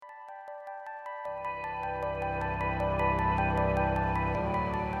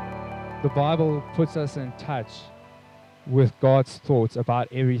The Bible puts us in touch with God's thoughts about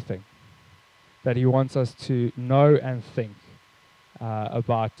everything that He wants us to know and think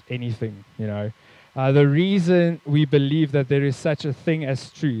about anything, you know. The reason we believe that there is such a thing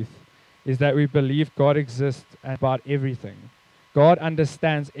as truth is that we believe God exists about everything. God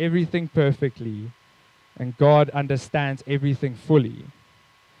understands everything perfectly, and God understands everything fully.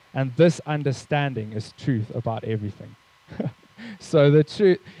 And this understanding is truth about everything. So the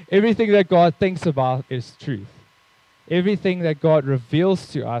truth, everything that God thinks about is truth. Everything that God reveals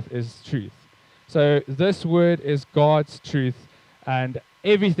to us is truth. So this word is God's truth, and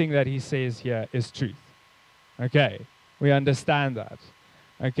everything that He says here is truth. Okay, we understand that.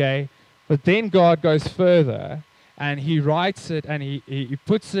 Okay, but then God goes further and He writes it and he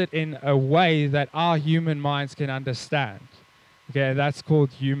puts it in a way that our human minds can understand. Okay, that's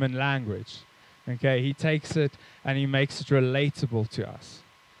called human language. Okay, He takes it and He makes it relatable to us.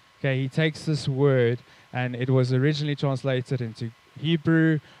 Okay, He takes this word, and it was originally translated into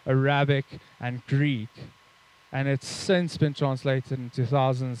Hebrew, Arabic, and Greek, and it's since been translated into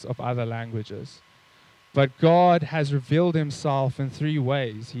thousands of other languages. But God has revealed Himself in three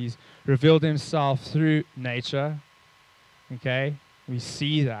ways. He's revealed Himself through nature. Okay, we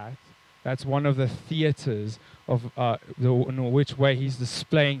see that. That's one of the theaters of in which way He's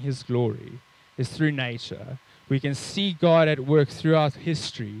displaying His glory, is through nature. We can see God at work throughout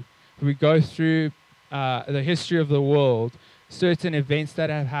history. We go through the history of the world, certain events that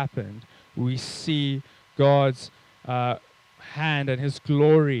have happened. We see God's hand and His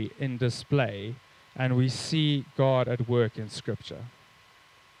glory in display, and we see God at work in Scripture.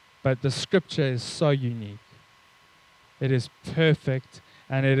 But the Scripture is so unique. It is perfect,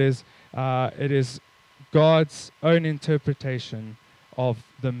 and it is God's own interpretation of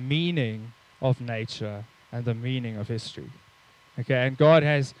the meaning of nature and the meaning of history. Okay, and God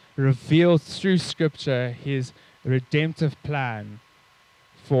has revealed through Scripture His redemptive plan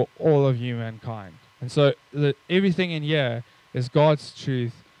for all of humankind. And so everything in here is God's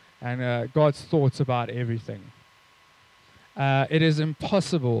truth and God's thoughts about everything. It is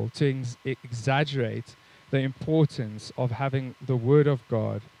impossible to exaggerate the importance of having the Word of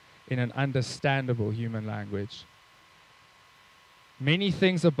God in an understandable human language. Many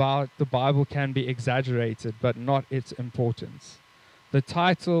things about the Bible can be exaggerated, but not its importance. The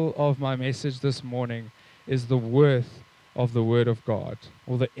title of my message this morning is The Worth of the Word of God,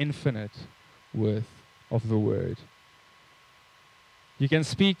 or the infinite worth of the Word. You can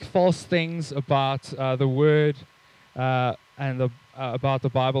speak false things about the Word about the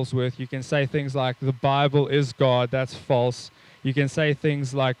Bible's worth. You can say things like, the Bible is God, that's false. You can say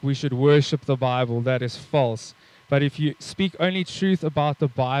things like, we should worship the Bible, that is false. But if you speak only truth about the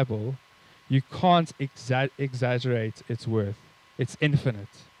Bible, you can't exaggerate its worth. It's infinite.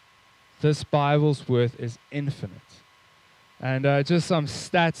 This Bible's worth is infinite. And just some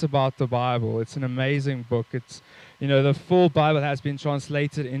stats about the Bible. It's an amazing book. It's, the full Bible has been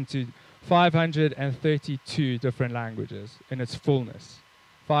translated into 532 different languages in its fullness.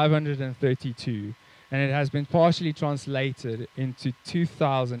 532. And it has been partially translated into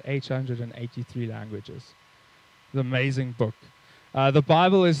 2,883 languages. It's an amazing book. The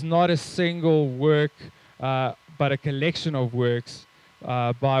Bible is not a single work, but a collection of works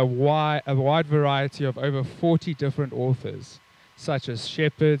by a wide variety of over 40 different authors, such as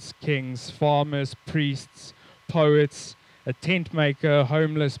shepherds, kings, farmers, priests, poets, a tent maker,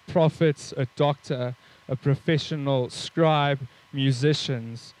 homeless, prophets, a doctor, a professional scribe,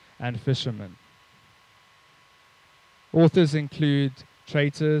 musicians, and fishermen. Authors include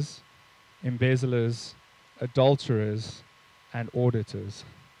traitors, embezzlers, adulterers, and auditors.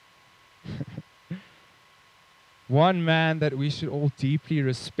 One man that we should all deeply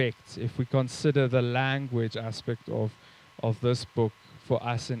respect if we consider the language aspect of this book for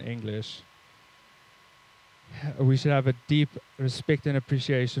us in English, we should have a deep respect and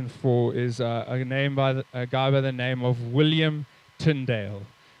appreciation for is a guy by the name of William Tyndale,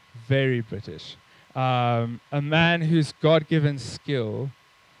 very British. A man whose God-given skill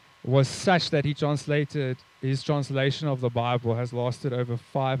was such that his translation of the Bible has lasted over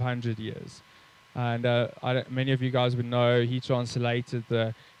 500 years. And many of you guys would know he translated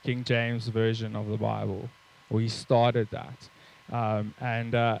the King James Version of the Bible, or he started that.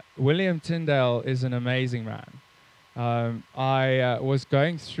 William Tyndale is an amazing man. I was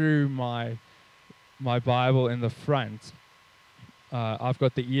going through my Bible in the front. I've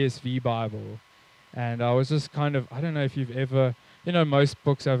got the ESV Bible, and I was just I don't know if you've ever, most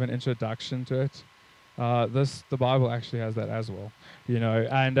books have an introduction to it. The Bible actually has that as well, you know.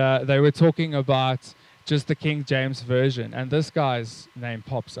 And they were talking about just the King James version, and this guy's name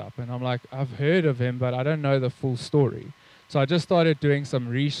pops up, and I'm like, I've heard of him, but I don't know the full story. So I just started doing some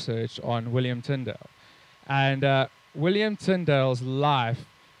research on William Tyndale, and William Tyndale's life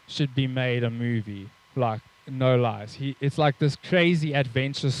should be made a movie, like no lies. It's like this crazy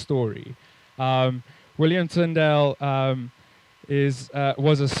adventure story. Um, William Tyndale.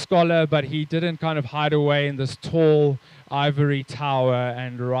 Was a scholar, but he didn't kind of hide away in this tall ivory tower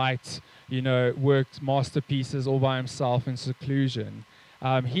and write, you know, worked masterpieces all by himself in seclusion.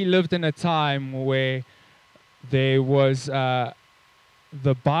 He lived in a time where there was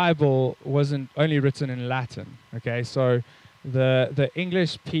the Bible wasn't only written in Latin. Okay, so the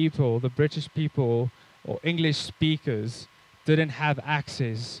English people, the British people, or English speakers didn't have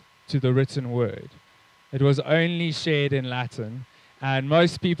access to the written word. It was only shared in Latin, and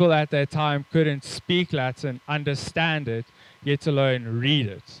most people at that time couldn't speak Latin, understand it, yet alone read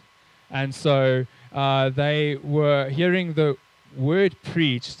it. And so they were hearing the word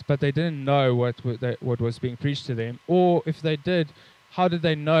preached, but they didn't know what was being preached to them, or if they did, how did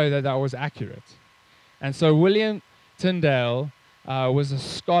they know that that was accurate? And so William Tyndale was a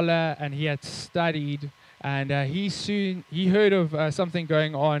scholar, and he had studied, and he heard of something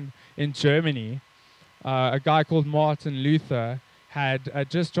going on in Germany. A guy called Martin Luther had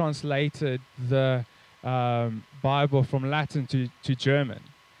just translated the Bible from Latin to German.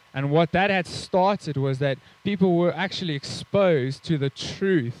 And what that had started was that people were actually exposed to the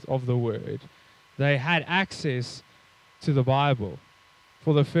truth of the word. They had access to the Bible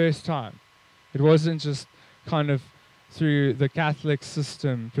for the first time. It wasn't just kind of through the Catholic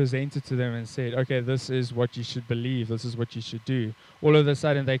system presented to them and said, okay, this is what you should believe, this is what you should do. All of a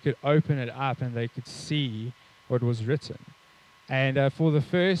sudden they could open it up and they could see what was written. And for the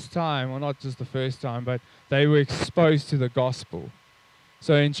first time, well, not just the first time, but they were exposed to the gospel.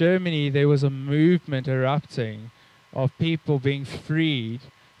 So in Germany, there was a movement erupting of people being freed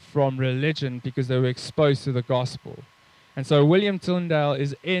from religion because they were exposed to the gospel. And so William Tyndale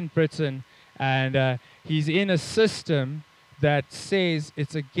is in Britain, and he's in a system that says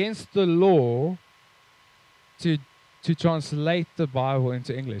it's against the law to translate the Bible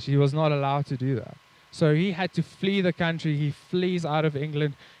into English. He was not allowed to do that. So he had to flee the country. He flees out of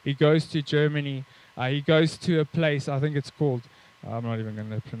England. He goes to Germany. He goes to a place, I think it's called, I'm not even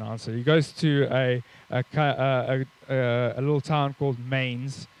going to pronounce it. He goes to a little town called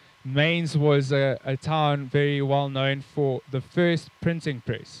Mainz. Mainz was a town very well known for the first printing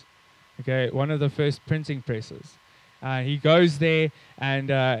press. Okay, one of the first printing presses. He goes there, and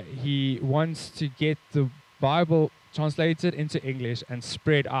he wants to get the Bible translated into English and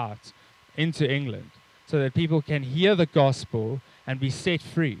spread out into England so that people can hear the gospel and be set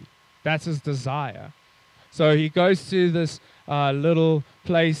free. That's his desire. So he goes to this little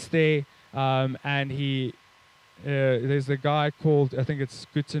place there, and there's a guy called, I think it's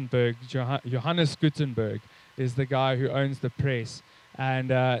Gutenberg, Johannes Gutenberg is the guy who owns the press. And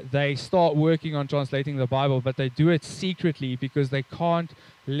they start working on translating the Bible, but they do it secretly because they can't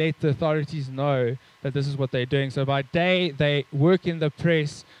let the authorities know that this is what they're doing. So by day, they work in the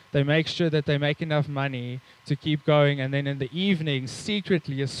press, they make sure that they make enough money to keep going, and then in the evening,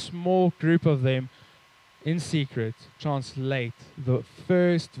 secretly, a small group of them, in secret, translate the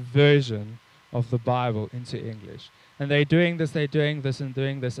first version of the Bible into English. And they're doing this,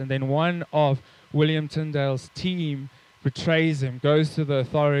 and then one of William Tyndale's team betrays him, goes to the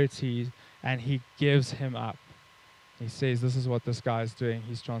authorities, and he gives him up. He says, this is what this guy is doing.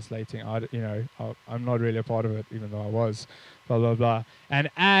 He's translating. I'm not really a part of it, even though I was, blah, blah, blah.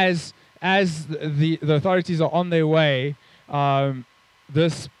 And as the authorities are on their way, the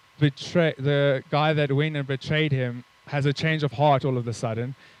guy that went and betrayed him has a change of heart all of a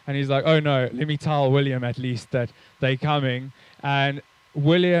sudden. And he's like, oh, no, let me tell William at least that they're coming. And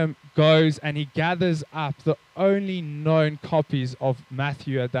William goes and he gathers up the only known copies of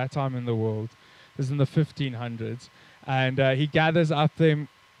Matthew at that time in the world. This is in the 1500s. And he gathers them,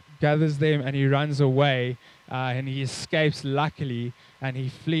 and he runs away, and he escapes luckily, and he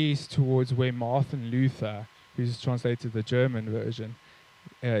flees towards where Martin Luther, who's translated the German version,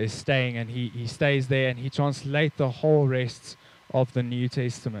 is staying, and he stays there, and he translates the whole rest of the New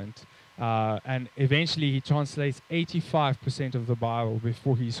Testament. And eventually he translates 85% of the Bible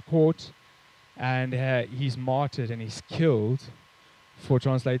before he's caught, and he's martyred and he's killed for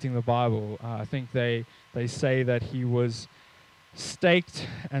translating the Bible. I think they say that he was staked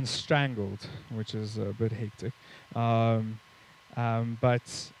and strangled, which is a bit hectic. But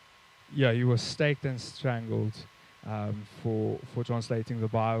yeah, he was staked and strangled for translating the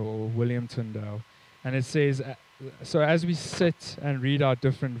Bible, William Tyndale. And it says, so as we sit and read our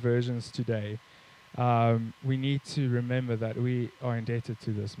different versions today, we need to remember that we are indebted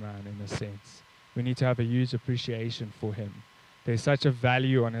to this man in a sense. We need to have a huge appreciation for him. There's such a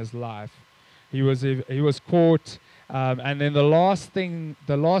value on his life. He was caught, and then the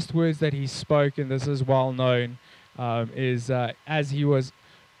last words that he spoke, and this is well known, is as he was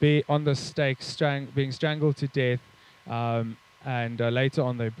on the stake, being strangled to death, and later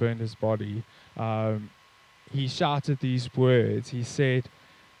on they burned his body. He shouted these words. He said,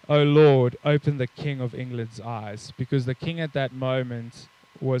 "O Lord, open the King of England's eyes," because the king at that moment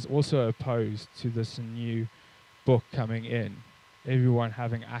was also opposed to this new book coming in, everyone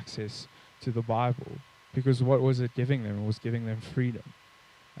having access to the Bible, because what was it giving them? It was giving them freedom,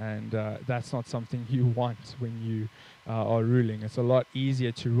 and that's not something you want when you are ruling. It's a lot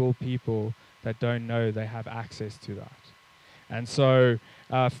easier to rule people that don't know they have access to that. And so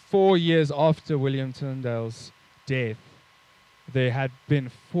 4 years after William Tyndale's death, there had been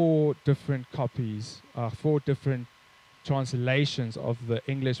 4 different copies, 4 different translations of the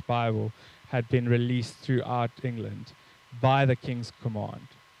English Bible had been released throughout England by the king's command.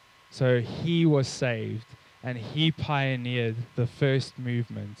 So he was saved, and he pioneered the first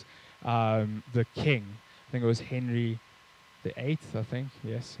movement. The king, I think it was Henry the Eighth, I think,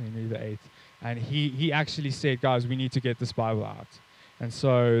 yes, Henry the Eighth. And he actually said, guys, we need to get this Bible out. And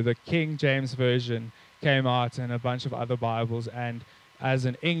so the King James Version came out, and a bunch of other Bibles. And as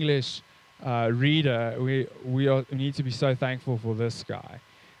an English reader, we need to be so thankful for this guy.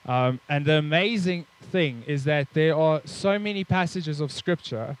 And the amazing thing is that there are so many passages of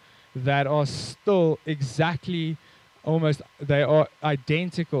Scripture that are still exactly, they are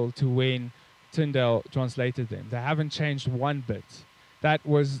identical to when Tyndale translated them. They haven't changed one bit. That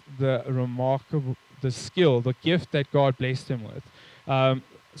was the skill, the gift that God blessed him with.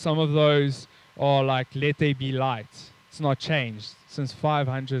 Some of those are like, let there be light. It's not changed. Since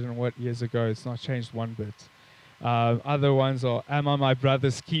 500 and what years ago, it's not changed one bit. Other ones are, am I my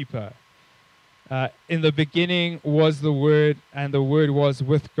brother's keeper? In the beginning was the Word, and the Word was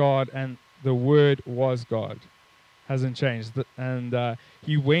with God, and the Word was God. Hasn't changed. And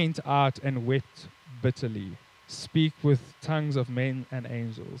he went out and wept bitterly. Speak with tongues of men and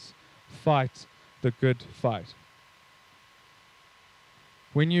angels. Fight the good fight.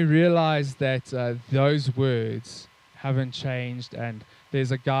 When you realize that those words haven't changed, and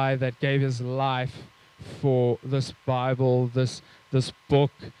there's a guy that gave his life for this Bible, this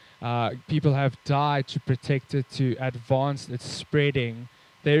book, people have died to protect it, to advance its spreading.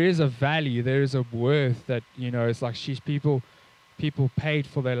 There is a value, there is a worth that, it's like people paid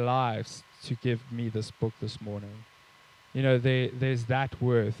for their lives to give me this book this morning. There's that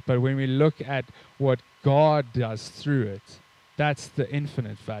worth. But when we look at what God does through it, that's the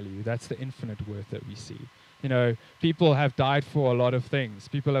infinite value. That's the infinite worth that we see. People have died for a lot of things.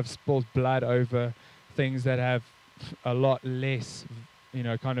 People have spilled blood over things that have a lot less,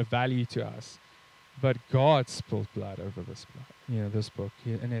 kind of value to us. But God spilled blood over this book,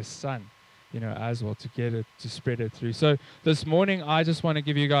 and His Son, as well, to get it, to spread it through. So this morning, I just want to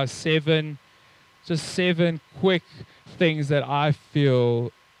give you guys 7 quick things that I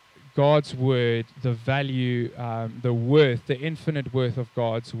feel God's Word, the value, the worth, the infinite worth of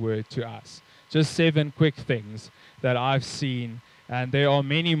God's Word to us. Just 7 quick things that I've seen. And there are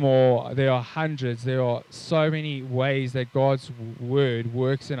many more. There are hundreds. There are so many ways that God's Word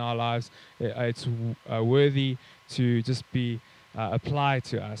works in our lives. It's worthy to just be applied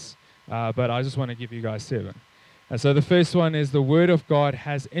to us. But I just want to give you guys 7. And so the first one is, the Word of God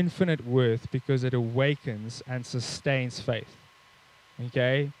has infinite worth because it awakens and sustains faith.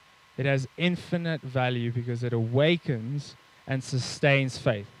 Okay? It has infinite value because it awakens and sustains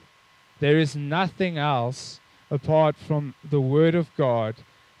faith. There is nothing else apart from the Word of God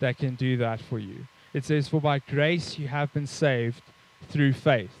that can do that for you. It says, for by grace you have been saved through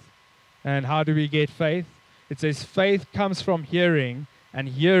faith. And how do we get faith? It says faith comes from hearing, and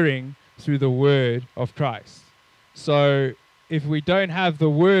hearing through the Word of Christ. So if we don't have the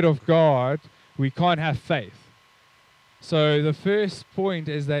Word of God, we can't have faith. So the first point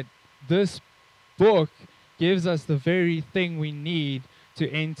is that this book gives us the very thing we need to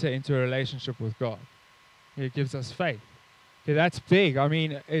enter into a relationship with God. It gives us faith. Okay, that's big. I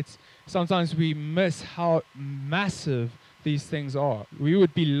mean, sometimes we miss how massive these things are. We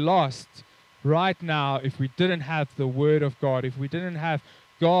would be lost right now if we didn't have the Word of God, if we didn't have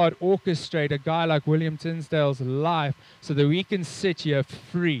God orchestrate a guy like William Tyndale's life so that we can sit here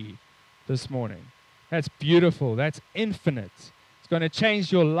free this morning. That's beautiful. That's infinite. It's going to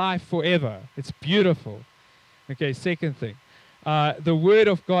change your life forever. It's beautiful. Okay, second thing. The word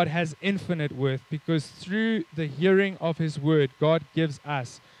of God has infinite worth because through the hearing of his word, God gives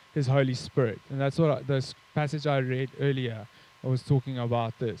us his Holy Spirit. And that's what this passage I read earlier, I was talking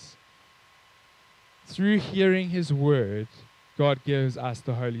about this. Through hearing his word, God gives us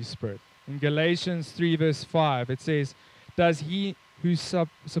the Holy Spirit. In Galatians 3 verse 5, it says, does he who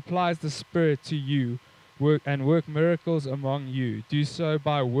supplies the Spirit to you work miracles among you, do so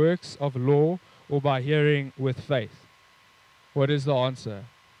by works of law or by hearing with faith? What is the answer?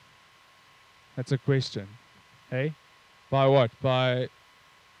 That's a question. Hey? By what? By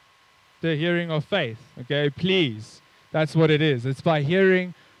the hearing of faith. Okay, please. That's what it is. It's by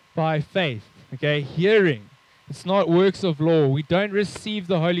hearing by faith. Okay, hearing. It's not works of law. We don't receive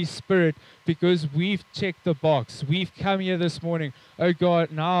the Holy Spirit because we've checked the box. We've come here this morning. Oh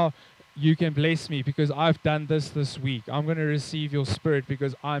God, now you can bless me because I've done this week. I'm going to receive your Spirit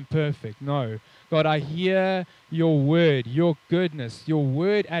because I'm perfect. No. God, I hear your word, your goodness, your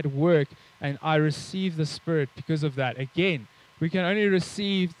word at work, and I receive the Spirit because of that. Again, we can only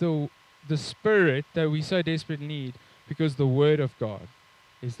receive the Spirit that we so desperately need because the word of God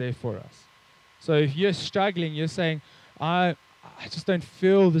is there for us. So if you're struggling, you're saying, I just don't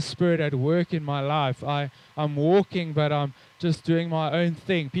feel the Spirit at work in my life. I'm walking, but I'm just doing my own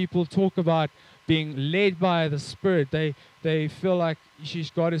thing. People talk about being led by the Spirit. They feel like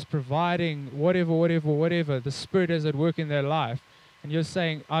God is providing whatever. The Spirit is at work in their life. And you're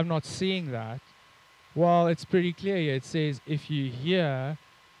saying, I'm not seeing that. Well, it's pretty clear here. It says, if you hear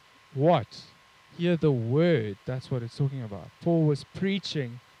what? Hear the word. That's what it's talking about. Paul was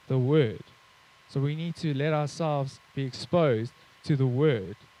preaching the word. So we need to let ourselves be exposed to the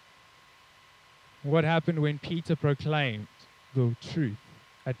word. What happened when Peter proclaimed the truth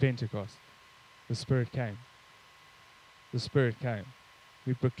at Pentecost? The Spirit came. The Spirit came.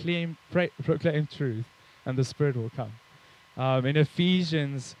 We proclaim truth, and the Spirit will come. In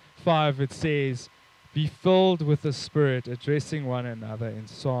Ephesians 5, it says, be filled with the Spirit, addressing one another in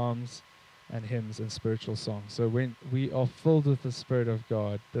psalms and hymns and spiritual songs. So when we are filled with the Spirit of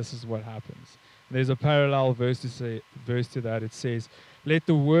God, this is what happens. There's a parallel verse to that. It says, let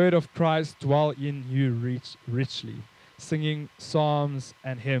the word of Christ dwell in you richly, singing psalms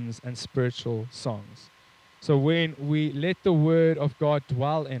and hymns and spiritual songs. So when we let the word of God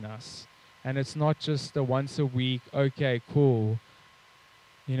dwell in us, and it's not just a once a week, okay, cool,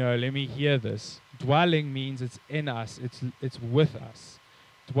 let me hear this. Dwelling means it's in us, it's with us.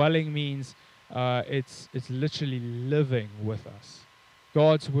 Dwelling means it's literally living with us.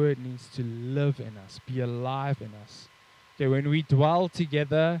 God's word needs to live in us, be alive in us. Okay, when we dwell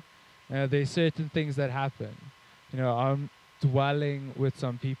together, there's certain things that happen. I'm dwelling with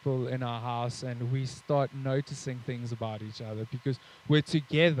some people in our house, and we start noticing things about each other because we're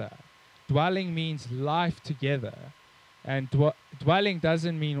together. Dwelling means life together. And dwelling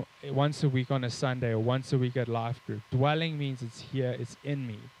doesn't mean once a week on a Sunday or once a week at life group. Dwelling means it's here, it's in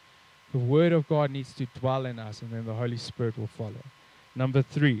me. The word of God needs to dwell in us, and then the Holy Spirit will follow. Number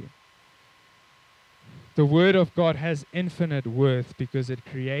 3, the word of God has infinite worth because it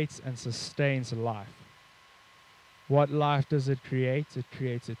creates and sustains life. What life does it create? It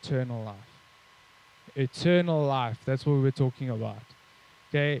creates eternal life. Eternal life, that's what we're talking about.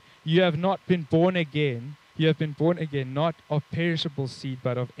 Okay, you have not been born again. You have been born again, not of perishable seed,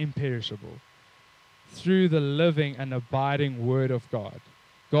 but of imperishable, through the living and abiding word of God.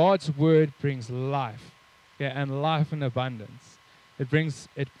 God's word brings life, okay, and life in abundance. It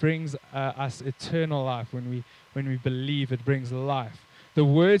brings us eternal life when we believe. It brings life. The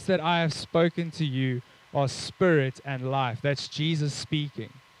words that I have spoken to you are spirit and life. That's Jesus speaking.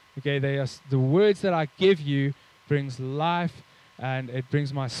 Okay, they are the words that I give you brings life, and it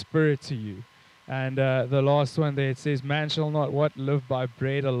brings my spirit to you. And the last one there, it says, man shall not live by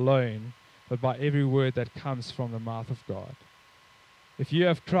bread alone, but by every word that comes from the mouth of God. If you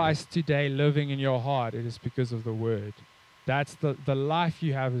have Christ today living in your heart, it is because of the word. That's the life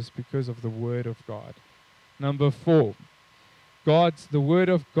you have is because of the word of God. Number 4, the word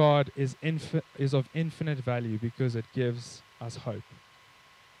of God is of infinite value because it gives us hope.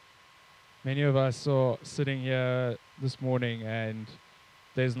 Many of us are sitting here this morning and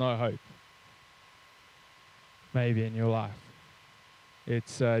there's no hope. Maybe in your life.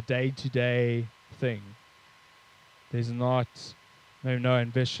 It's a day-to-day thing. There's no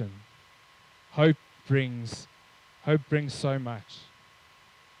ambition. Hope brings so much.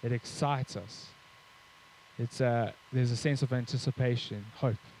 It excites us. There's a sense of anticipation,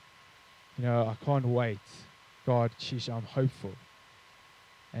 hope. I can't wait. God, sheesh, I'm hopeful.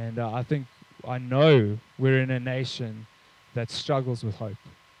 And I know we're in a nation that struggles with hope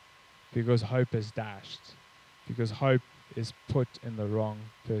because hope is dashed. Because hope is put in the wrong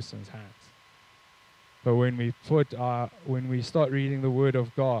person's hands. But when we start reading the Word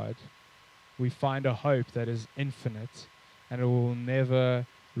of God, we find a hope that is infinite and it will never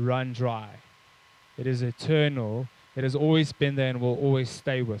run dry. It is eternal. It has always been there and will always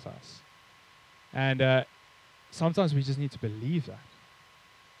stay with us. And sometimes we just need to believe that.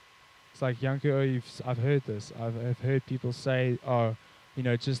 It's like, Janco, I've heard this. I've heard people say, oh,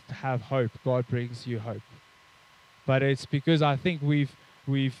 just have hope. God brings you hope. But it's because I think we've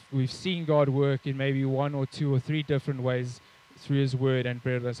seen God work in maybe one or two or three different ways through His Word and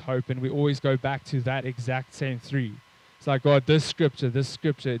bring us hope, and we always go back to that exact same three. It's like, God, this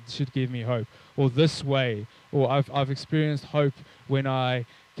scripture should give me hope, or this way, or I've experienced hope when I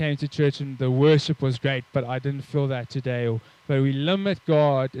came to church and the worship was great, but I didn't feel that today. But we limit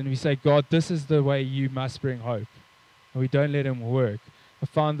God and we say, God, this is the way you must bring hope, and we don't let Him work. I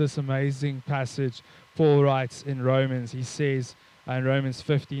found this amazing passage Paul writes in Romans. He says in Romans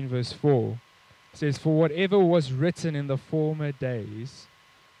 15 verse 4, it says, for whatever was written in the former days.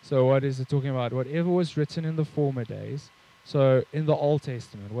 So what is it talking about? Whatever was written in the former days. So in the Old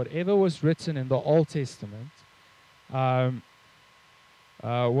Testament, whatever was written in the Old Testament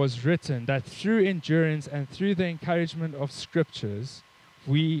was written that through endurance and through the encouragement of scriptures,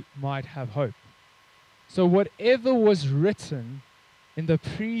 we might have hope. So whatever was written in the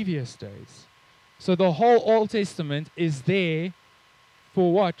previous days. So the whole Old Testament is there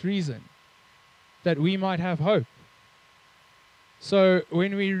for what reason? That we might have hope. So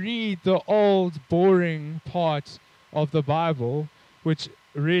when we read the old, boring part of the Bible, which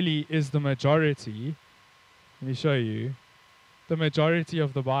really is the majority, let me show you, the majority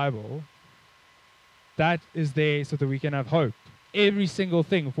of the Bible, that is there so that we can have hope. Every single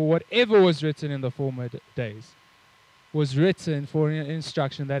thing, for whatever was written in the former days, was written for an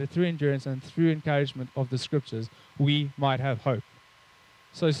instruction that through endurance and through encouragement of the scriptures, we might have hope.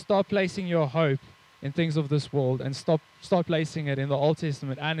 So stop placing your hope in things of this world and stop placing it in the Old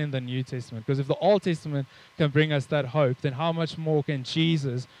Testament and in the New Testament. Because if the Old Testament can bring us that hope, then how much more can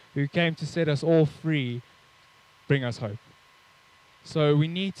Jesus, who came to set us all free, bring us hope? So we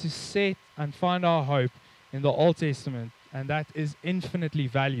need to set and find our hope in the Old Testament, and that is infinitely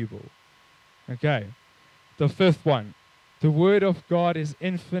valuable. Okay, the fifth one. The Word of God is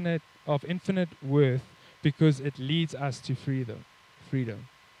of infinite worth because it leads us to freedom.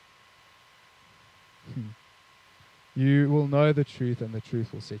 You will know the truth, and the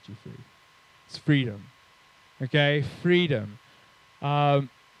truth will set you free. It's freedom. Okay, freedom. There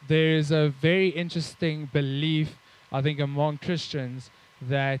is a very interesting belief, I think, among Christians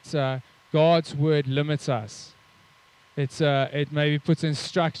that God's Word limits us. It maybe puts in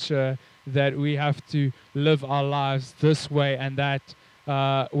structure that we have to live our lives this way, and that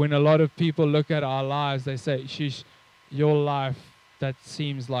when a lot of people look at our lives, they say, sheesh, your life, that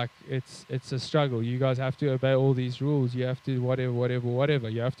seems like it's a struggle. You guys have to obey all these rules. You have to whatever.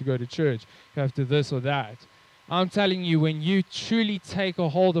 You have to go to church. You have to this or that. I'm telling you, when you truly take a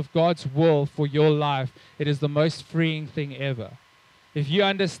hold of God's will for your life, it is the most freeing thing ever. If you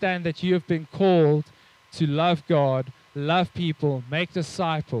understand that you have been called to love God, love people, make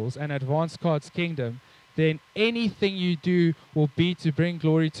disciples, and advance God's kingdom, then anything you do will be to bring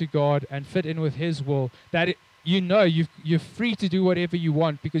glory to God and fit in with His will. You're free to do whatever you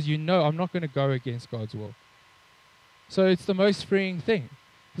want because you know I'm not going to go against God's will. So it's the most freeing thing.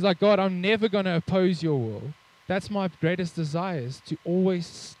 It's like, God, I'm never going to oppose your will. That's my greatest desire, is to always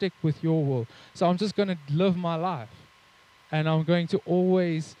stick with your will. So I'm just going to live my life. And I'm going to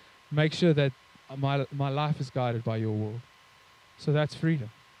always make sure that my life is guided by your will. So that's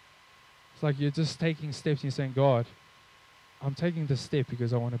freedom. It's like you're just taking steps and you're saying, God, I'm taking this step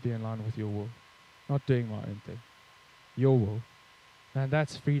because I want to be in line with your will. Not doing my own thing. Your will. And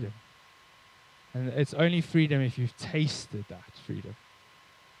that's freedom. And it's only freedom if you've tasted that freedom.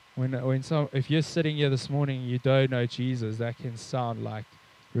 If you're sitting here this morning and you don't know Jesus, that can sound like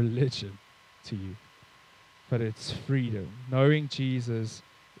religion to you. But it's freedom. Knowing Jesus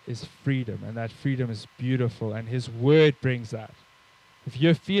is freedom, and that freedom is beautiful, and His Word brings that. If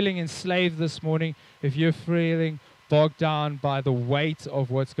you're feeling enslaved this morning, if you're feeling bogged down by the weight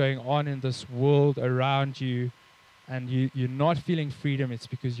of what's going on in this world around you, and you're not feeling freedom, it's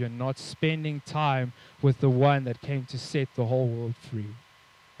because you're not spending time with the one that came to set the whole world free.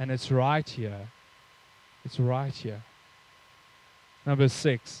 And it's right here. It's right here. Number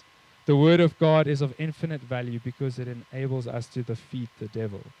 6. The Word of God is of infinite value because it enables us to defeat the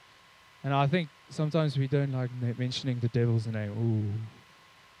devil. And I think sometimes we don't like mentioning the devil's name. Ooh.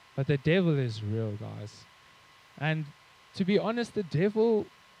 But the devil is real, guys. And to be honest, the devil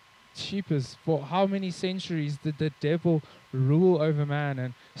cheapest. For how many centuries did the devil rule over man?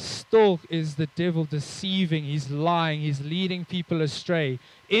 And still is the devil deceiving, he's lying, he's leading people astray.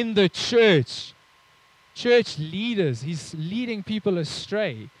 In the church leaders, he's leading people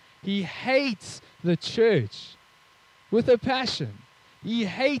astray. He hates the church with a passion. He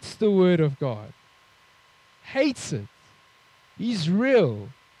hates the word of God. Hates it. He's real.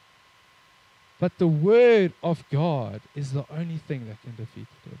 But the word of God is the only thing that can defeat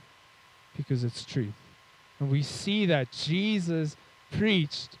the devil, because it's truth. And we see that Jesus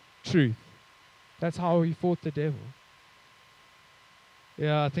preached truth. That's how he fought the devil.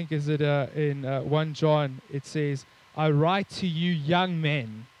 Yeah, I think is it in 1 John, it says, I write to you young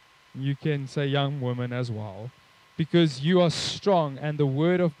men, you can say young women as well, because you are strong and the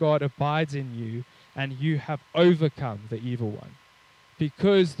word of God abides in you, and you have overcome the evil one.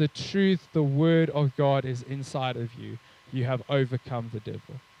 Because the truth, the word of God is inside of you, you have overcome the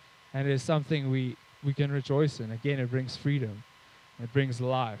devil. And it is something we can rejoice in. Again, it brings freedom. It brings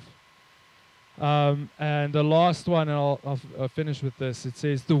life. And the last one, and I'll finish with this. It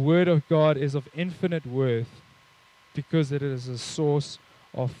says, the word of God is of infinite worth because it is a source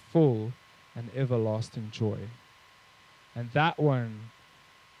of full and everlasting joy. And that one,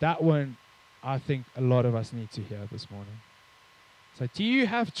 I think a lot of us need to hear this morning. So do you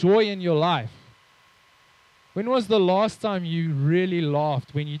have joy in your life? When was the last time you really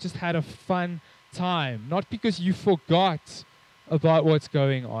laughed, when you just had a fun time? Not because you forgot about what's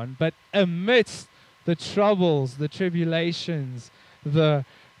going on, but amidst the troubles, the tribulations, the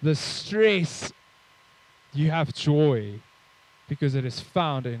stress, you have joy because it is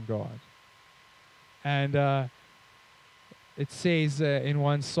found in God. And it says in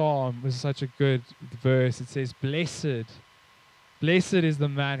one psalm, this is such a good verse, it says, Blessed is the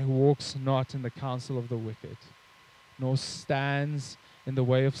man who walks not in the counsel of the wicked, nor stands in the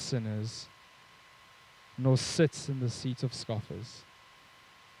way of sinners, nor sits in the seat of scoffers.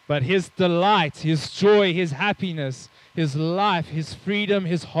 But his delight, his joy, his happiness, his life, his freedom,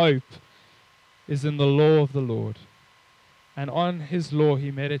 his hope is in the law of the Lord. And on his law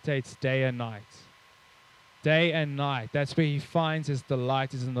he meditates day and night. Day and night. That's where he finds his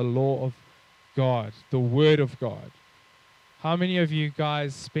delight, is in the law of God, the word of God. How many of you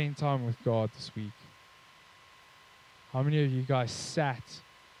guys spent time with God this week? How many of you guys sat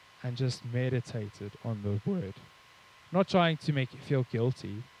and just meditated on the word? Not trying to make you feel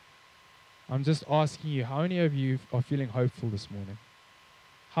guilty. I'm just asking you, how many of you are feeling hopeful this morning?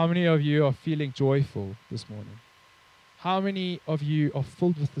 How many of you are feeling joyful this morning? How many of you are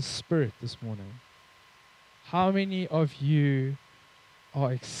filled with the Spirit this morning? How many of you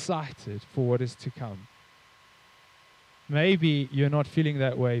are excited for what is to come? Maybe you're not feeling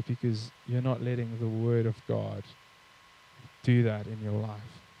that way because you're not letting the word of God do that in your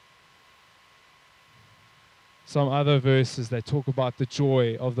life. Some other verses that talk about the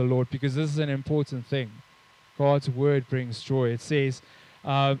joy of the Lord, because this is an important thing. God's word brings joy. It says,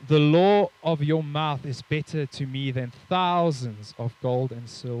 the law of your mouth is better to me than thousands of gold and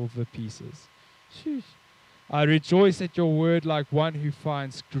silver pieces. Sheesh. I rejoice at your word like one who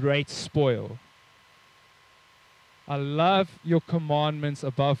finds great spoil. I love your commandments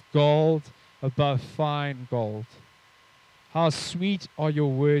above gold, above fine gold. How sweet are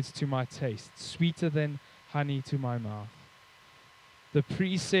your words to my taste, sweeter than honey to my mouth. The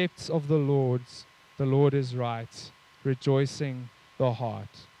precepts of the Lord is right, rejoicing the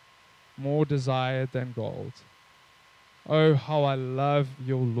heart, more desired than gold. Oh, how I love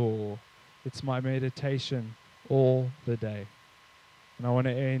your law. It's my meditation all the day. And I want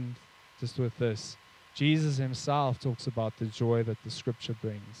to end just with this. Jesus himself talks about the joy that the scripture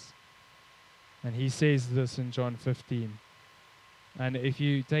brings. And he says this in John 15. And if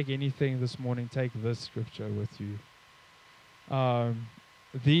you take anything this morning, take this scripture with you.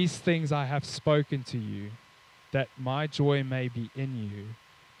 These things I have spoken to you, that my joy may be in you,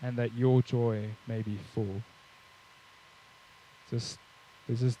 and that your joy may be full. Let's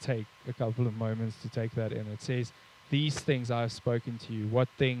just take a couple of moments to take that in. It says, these things I have spoken to you. What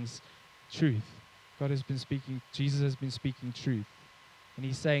things? Truth. God has been speaking, Jesus has been speaking truth. And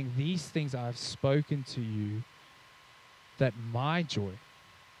he's saying, these things I have spoken to you, that my joy,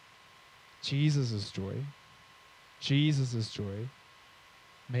 Jesus' joy,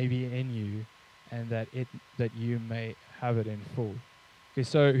 may be in you, and that you may have it in full. Okay,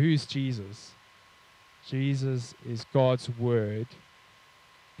 so who's Jesus? Jesus is God's word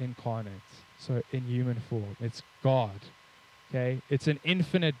incarnate, so in human form. It's God. Okay, it's an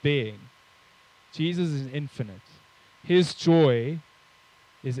infinite being. Jesus is infinite. His joy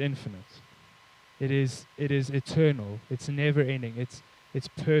is infinite. It is eternal. It's never ending. It's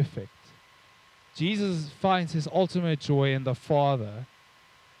perfect. Jesus finds his ultimate joy in the Father,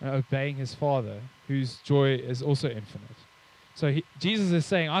 obeying his Father, whose joy is also infinite. So Jesus is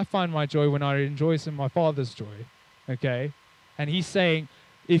saying, I find my joy when I rejoice in my Father's joy. Okay? And he's saying,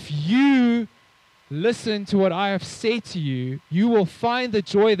 if you listen to what I have said to you, you will find the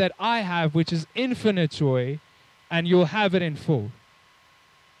joy that I have, which is infinite joy, and you'll have it in full.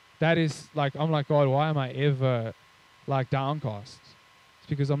 That is like, I'm like, God, why am I ever like downcast? It's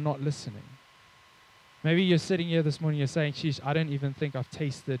because I'm not listening. Maybe you're sitting here this morning, you're saying, sheesh, I don't even think I've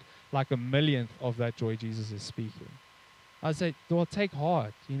tasted like a millionth of that joy Jesus is speaking. I say, well, take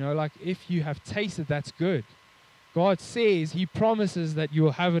heart. Like if you have tasted, that's good. God says, he promises that you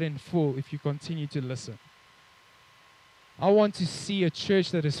will have it in full if you continue to listen. I want to see a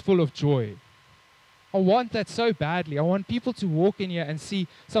church that is full of joy. I want that so badly. I want people to walk in here and see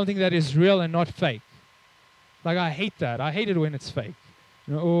something that is real and not fake. Like, I hate that. I hate it when it's fake.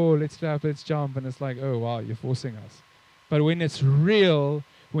 Oh, let's clap, let's jump. And it's like, oh, wow, you're forcing us. But when it's real,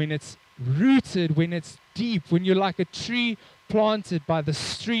 when it's rooted, when it's deep, when you're like a tree planted by the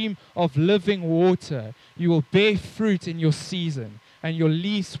stream of living water, you will bear fruit in your season, and your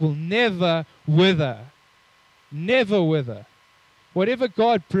leaves will never wither. Never wither. Whatever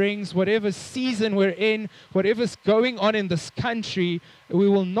God brings, whatever season we're in, whatever's going on in this country, we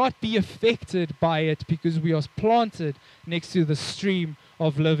will not be affected by it because we are planted next to the stream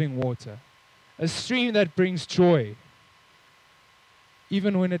of living water. A stream that brings joy,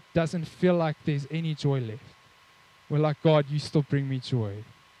 even when it doesn't feel like there's any joy left. We're like, God, you still bring me joy.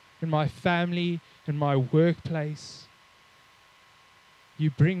 In my family, in my workplace,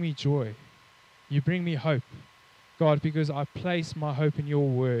 you bring me joy. You bring me hope. God, because I place my hope in your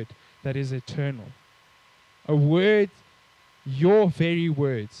word that is eternal. A word, your very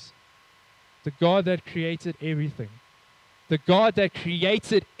words. The God that created everything. The God that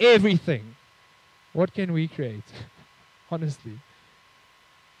created everything. What can we create? Honestly.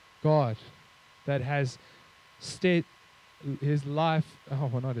 God that has his life,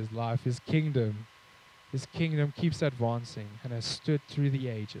 not his life, his kingdom. His kingdom keeps advancing and has stood through the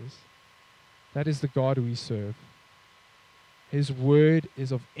ages. That is the God we serve. His word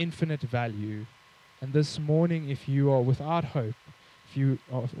is of infinite value. And this morning, if you are without hope, if you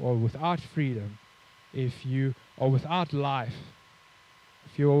are without freedom, if you are without life,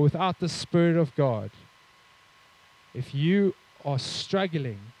 if you are without the Spirit of God, if you are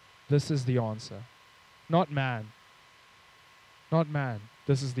struggling, this is the answer. Not man. Not man.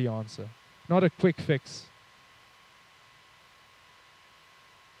 This is the answer. Not a quick fix.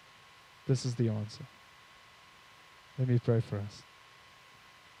 This is the answer. Let me pray for us.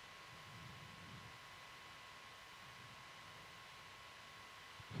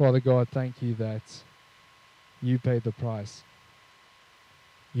 Father God, thank you that you paid the price.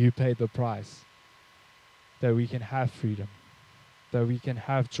 You paid the price that we can have freedom, that we can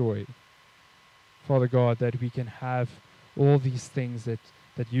have joy. Father God, that we can have all these things that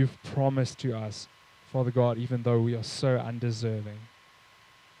you've promised to us, Father God, even though we are so undeserving.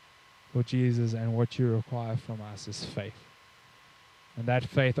 Lord Jesus, and what you require from us is faith. And that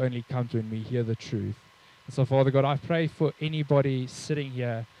faith only comes when we hear the truth. And so, Father God, I pray for anybody sitting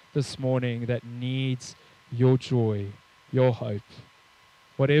here this morning that needs your joy, your hope.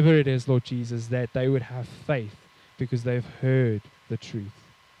 Whatever it is, Lord Jesus, that they would have faith because they've heard the truth.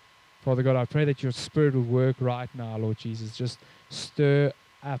 Father God, I pray that your Spirit will work right now, Lord Jesus. Just stir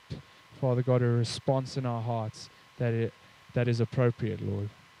up, Father God, a response in our hearts that is appropriate, Lord.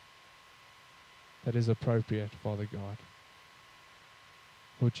 That is appropriate, Father God.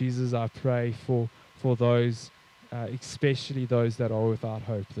 Lord Jesus, I pray for those, especially those that are without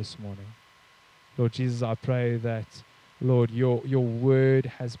hope this morning. Lord Jesus, I pray that, Lord, your word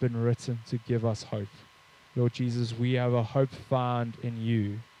has been written to give us hope. Lord Jesus, we have a hope found in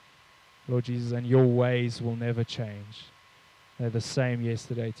you. Lord Jesus, and your ways will never change. They're the same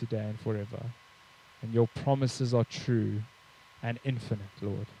yesterday, today, and forever. And your promises are true and infinite,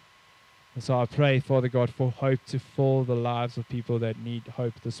 Lord. And so I pray, Father God, for hope to fill the lives of people that need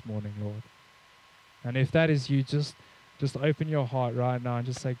hope this morning, Lord. And if that is you, just open your heart right now and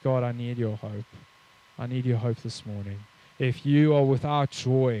just say, God, I need your hope. I need your hope this morning. If you are without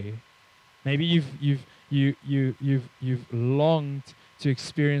joy, maybe you've longed to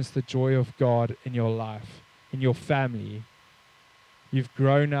experience the joy of God in your life, in your family. You've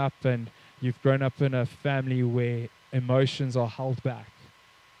grown up in a family where emotions are held back.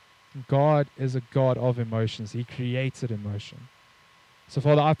 God is a God of emotions. He created emotion. So,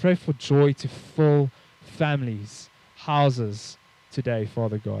 Father, I pray for joy to fill families, houses, today,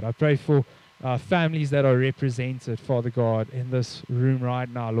 Father God. I pray for families that are represented, Father God, in this room right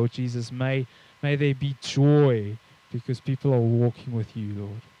now, Lord Jesus. May there be joy because people are walking with you,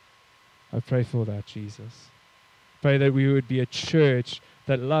 Lord. I pray for that, Jesus. Pray that we would be a church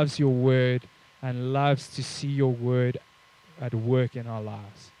that loves your word and loves to see your word at work in our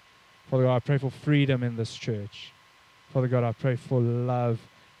lives. Father God, I pray for freedom in this church. Father God, I pray for love,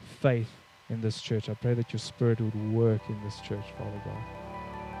 faith in this church. I pray that your Spirit would work in this church, Father God.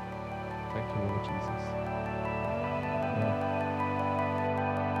 Thank you, Lord Jesus.